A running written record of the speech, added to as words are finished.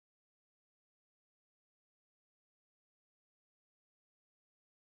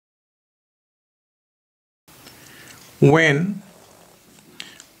When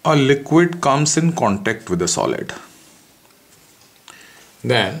a liquid comes in contact with a solid,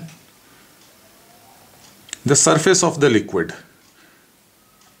 then the surface of the liquid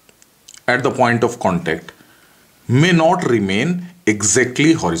at the point of contact may not remain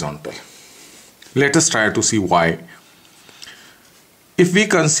exactly horizontal. Let us try to see why. If we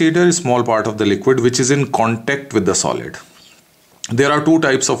consider a small part of the liquid which is in contact with the solid, there are two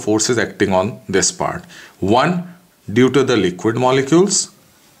types of forces acting on this part. One, due to the liquid molecules.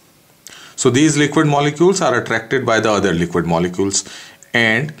 So these liquid molecules are attracted by the other liquid molecules,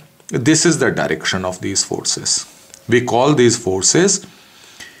 and this is the direction of these forces. We call these forces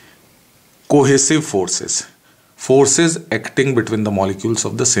cohesive forces, forces acting between the molecules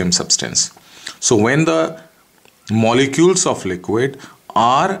of the same substance. So when the molecules of liquid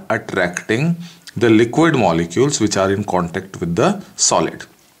are attracting the liquid molecules which are in contact with the solid,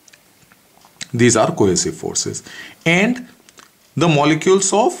 these are cohesive forces. And the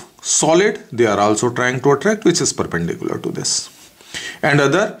molecules of solid, they are also trying to attract, which is perpendicular to this. And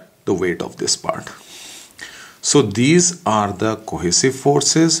other, the weight of this part. So these are the cohesive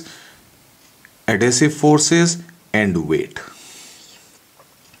forces, adhesive forces, and weight.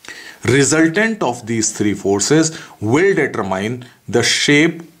 Resultant of these three forces will determine the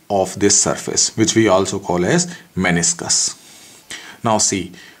shape of this surface, which we also call as meniscus. Now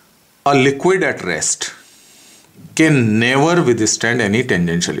see, a liquid at rest can never withstand any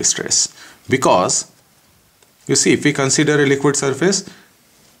tangential stress, because you see, if we consider a liquid surface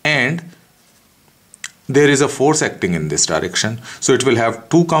and there is a force acting in this direction, so it will have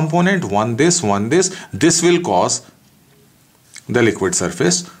two components, one this, one this. This will cause the liquid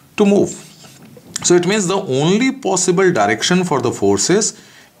surface to move. So it means the only possible direction for the forces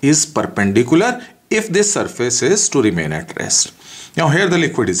is perpendicular if this surface is to remain at rest. Now here the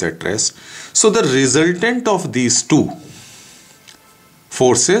liquid is at rest. So the resultant of these two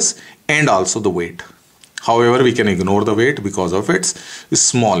forces and also the weight. However, we can ignore the weight because of its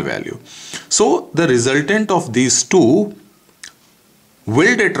small value. So the resultant of these two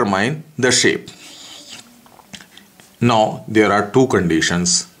will determine the shape. Now there are two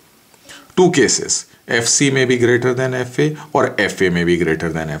conditions, two cases. FC may be greater than FA or FA may be greater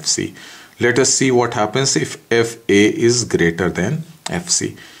than FC. Let us see what happens if FA is greater than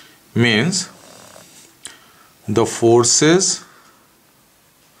FC. Means the forces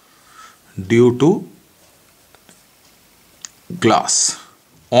due to glass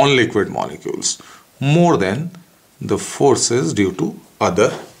on liquid molecules more than the forces due to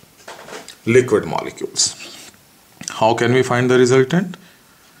other liquid molecules. How can we find the resultant?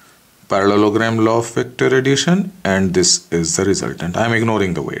 Parallelogram law of vector addition, and this is the resultant. I am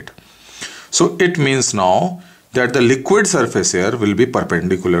ignoring the weight. So it means now that the liquid surface here will be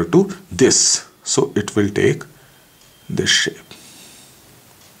perpendicular to this. So it will take this shape.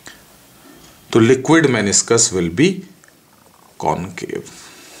 The liquid meniscus will be concave.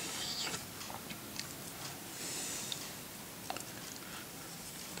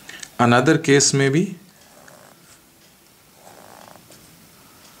 Another case may be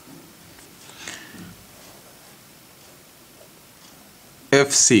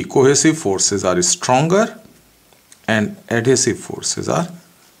FC, cohesive forces are stronger and adhesive forces are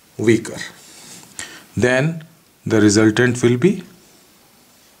weaker. Then the resultant will be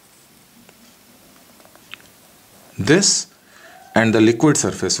this, and the liquid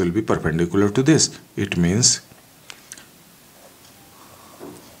surface will be perpendicular to this. It means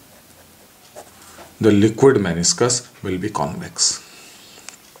the liquid meniscus will be convex.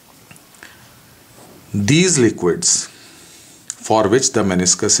 These liquids for which the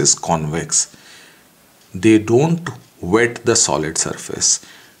meniscus is convex, they don't wet the solid surface.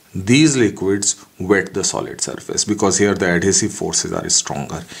 These liquids wet the solid surface because here the adhesive forces are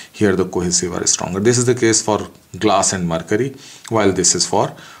stronger, here the cohesive are stronger. This is the case for glass and mercury, while this is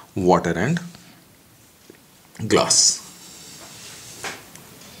for water and glass.